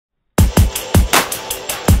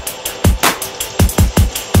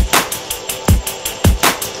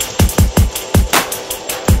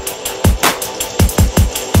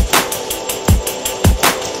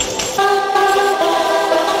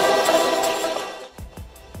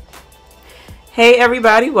Hey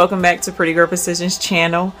everybody, welcome back to Pretty Girl Precision's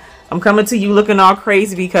channel. I'm coming to you looking all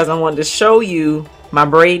crazy because I wanted to show you my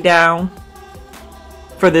braid down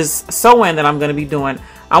for this sew-in that I'm going to be doing.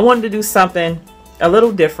 I wanted to do something a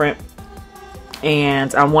little different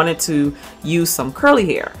and I wanted to use some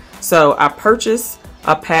curly hair. So I purchased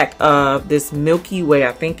a pack of this Milky Way,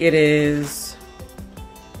 I think it is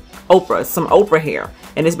Oprah, some Oprah hair.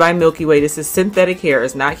 And it's by Milky Way. This is synthetic hair,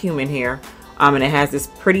 it's not human hair. And it has this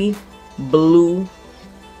pretty blue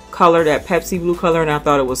color, that Pepsi blue color, and I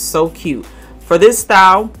thought it was so cute. For this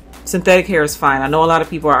style, synthetic hair is fine. I know a lot of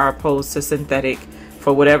people are opposed to synthetic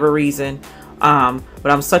for whatever reason, but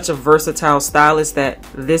I'm such a versatile stylist that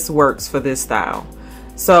this works for this style.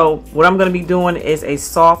 So what I'm going to be doing is a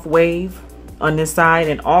soft wave on this side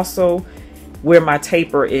and also where my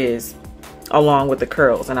taper is along with the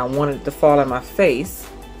curls, and I wanted it to fall on my face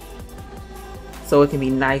so it can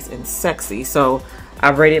be nice and sexy. So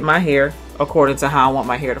I braided my hair according to how I want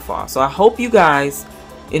my hair to fall. So I hope you guys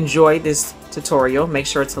enjoyed this tutorial. Make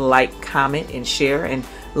sure to like, comment, and share, and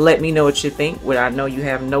let me know what you think. I know you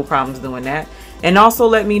have no problems doing that. And also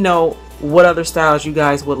let me know what other styles you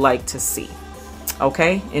guys would like to see.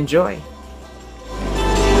 Okay, enjoy.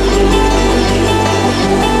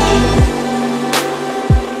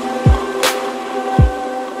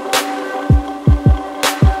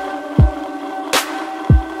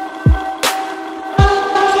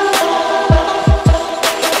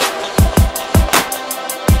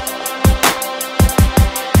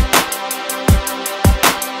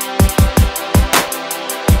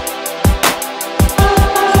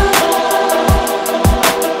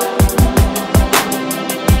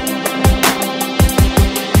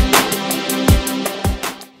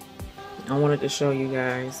 I wanted to show you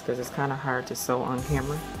guys because it's kind of hard to sew on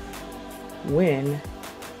camera. When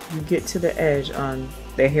you get to the edge on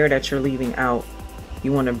the hair that you're leaving out,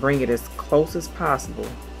 you want to bring it as close as possible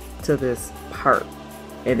to this part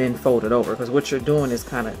and then fold it over, because what you're doing is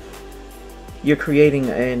you're creating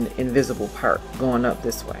an invisible part going up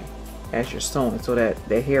this way as you're sewing, so that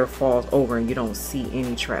the hair falls over and you don't see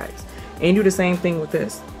any tracks. And you do the same thing with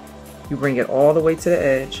this. You bring it all the way to the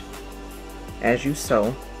edge as you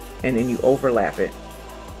sew, and then you overlap it,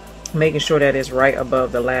 making sure that it's right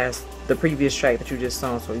above the previous track that you just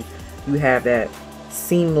sewn, so you have that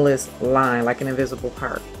seamless line like an invisible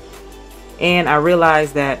part. And I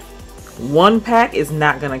realized that one pack is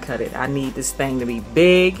not gonna cut it. I need this thing to be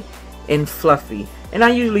big and fluffy, and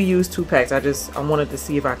I usually use 2 packs. I wanted to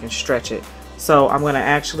see if I can stretch it, so I'm gonna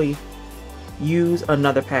actually use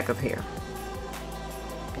another pack of hair.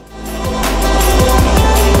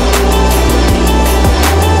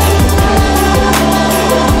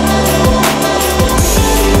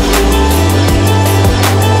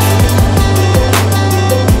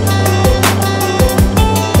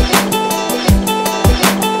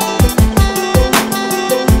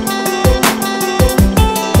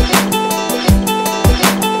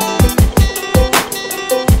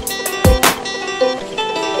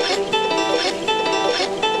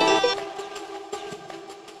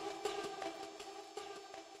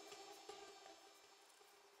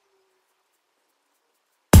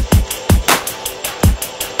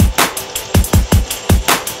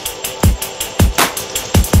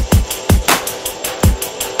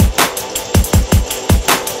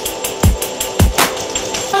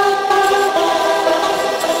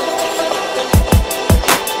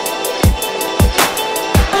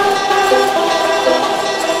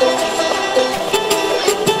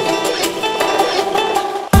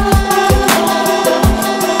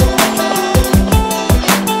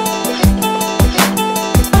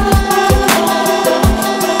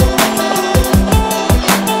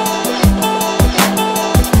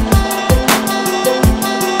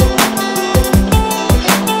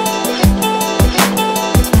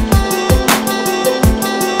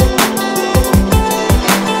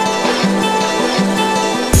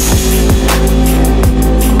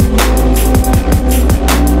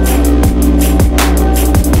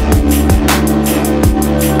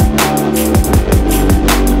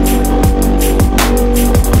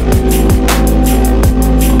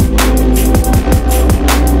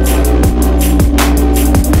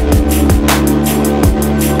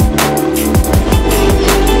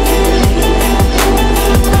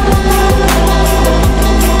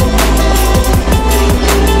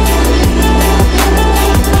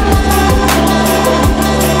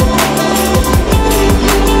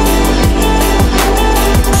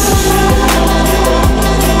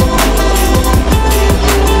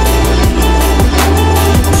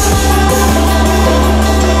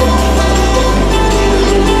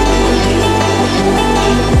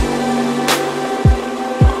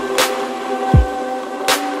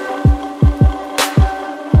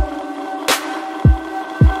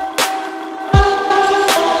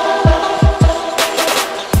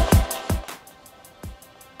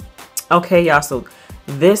 Okay, y'all, so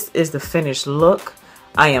this is the finished look.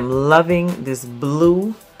 I am loving this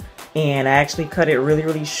blue, and I actually cut it really,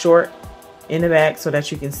 really short in the back so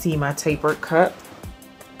that you can see my tapered cut.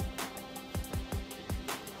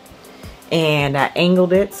 And I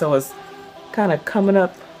angled it so it's kind of coming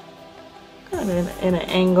up kind of in an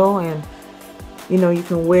angle, and you know, you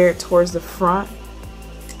can wear it towards the front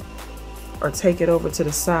or take it over to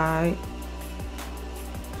the side.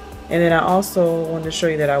 And then I also wanted to show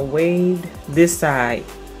you that I waved this side,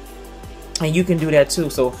 and you can do that too.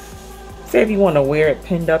 So say if you want to wear it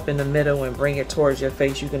pinned up in the middle and bring it towards your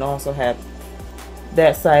face, you can also have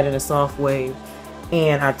that side in a soft wave.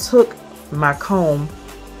 And I took my comb,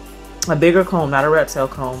 a bigger comb, not a reptile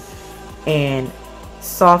comb, and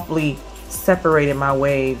softly separated my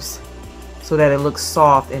waves so that it looks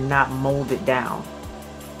soft and not molded down.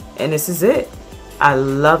 And this is it. I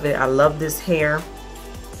love it. I love this hair.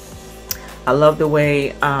 I love the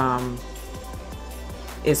way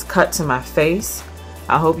it's cut to my face.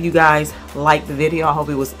 I hope you guys liked the video. I hope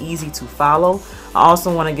it was easy to follow. I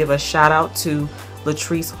also want to give a shout out to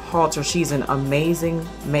Latrice Halter. She's an amazing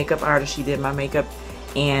makeup artist. She did my makeup,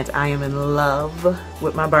 and I am in love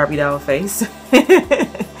with my Barbie doll face.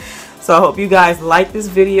 So I hope you guys like this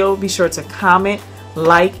video. Be sure to comment,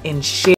 like, and share.